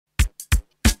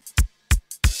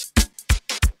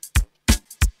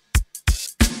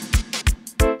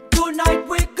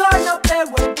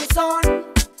sun.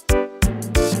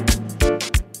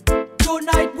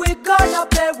 Tonight we gonna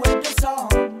play with the sun.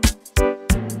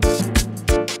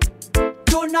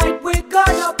 Tonight we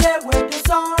gonna play with the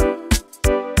sun.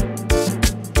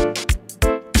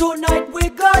 Tonight we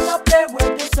gonna play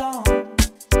with the sun.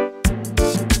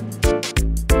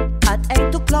 At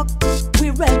 8 o'clock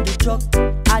we rent the truck.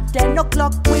 At 10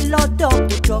 o'clock we load up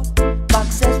the truck.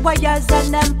 Boxes, wires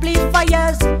and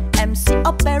amplifiers, MC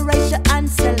operator and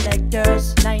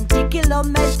selectors. 90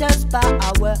 kilometers per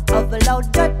hour.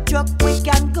 Overload the truck, we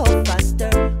can go faster.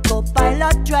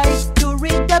 Co-pilot tries to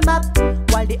read the map,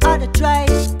 while the other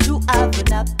tries to have a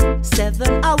nap.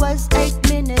 7 hours, 8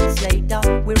 minutes later,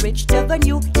 we reach the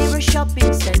venue near a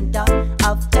shopping center.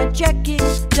 After checking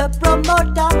the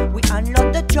promoter, we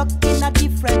unload the truck in a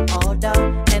different order.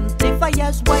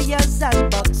 Amplifiers, wires and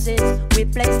boxes, we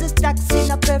place the stacks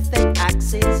in a perfect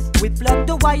axis. We plug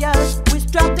the wires, we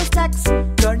strap the stacks,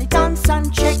 turn it on,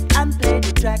 sound check and play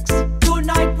the tracks.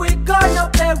 Tonight we gonna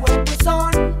play with the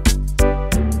sun.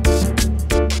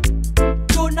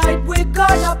 Tonight we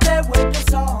gonna play with the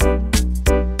sun.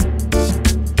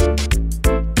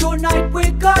 Tonight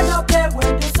we gonna play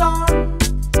with the sun.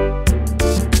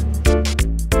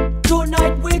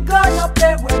 Tonight we gonna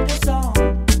play with the sun.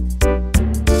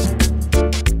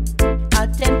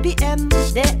 At 10 p.m.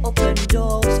 they open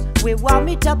doors. We warm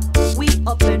it up, we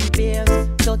open beers.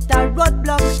 Total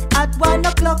roadblock at 1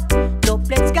 o'clock. No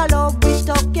plates galore, we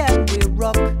talk and we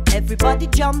rock. Everybody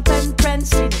jump and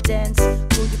prance in dance.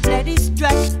 Could you play this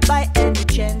track by any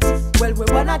chance? Well, we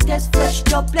wanna test fresh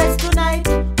doublets tonight.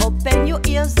 Open your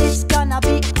ears, it's gonna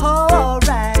be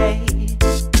alright.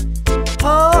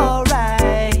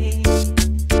 Alright.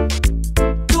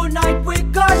 Tonight we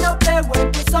gonna play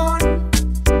with the sun.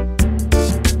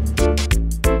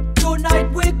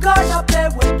 Tonight we gonna play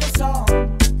with the sun.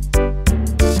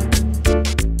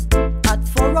 At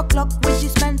 4 o'clock we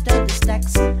dismantle the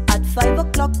stacks. At 5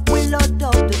 o'clock we load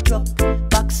out the truck.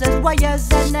 Boxes, wires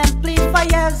and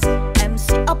amplifiers,